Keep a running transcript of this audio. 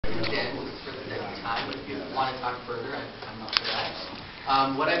I talk further, I'm not for that.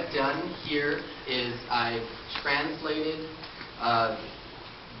 What I've done here is I've translated common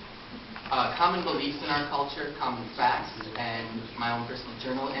beliefs in our culture, common facts, and my own personal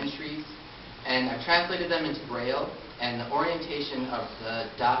journal entries. And I've translated them into Braille, and the orientation of the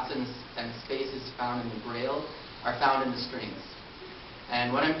dots and the spaces found in the Braille are found in the strings.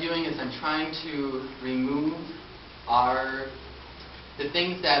 And what I'm doing is I'm trying to remove the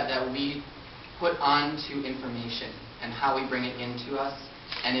things that we put onto information and how we bring it into us.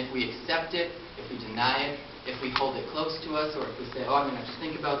 And if we accept it, if we deny it, if we hold it close to us, or if we say, oh, I'm going to have to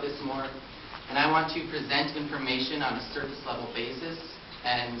think about this more. And I want to present information on a surface level basis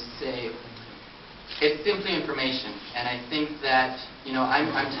and say, it's simply information. And I think that,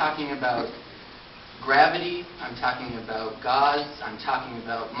 I'm talking about gravity, I'm talking about gods, I'm talking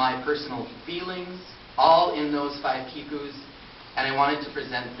about my personal feelings, all in those 5 kikus, and I wanted to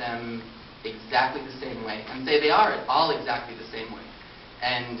present them exactly the same way, and say they are all exactly the same way.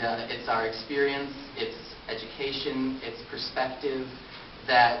 And it's our experience, it's education, it's perspective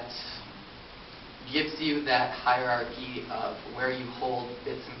that gives you that hierarchy of where you hold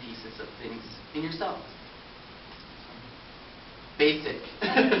bits and pieces of things in yourself. Basic.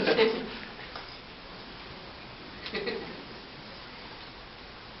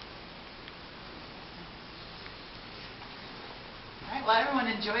 All right, well, everyone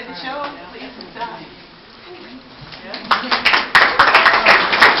enjoy the show. Please stop.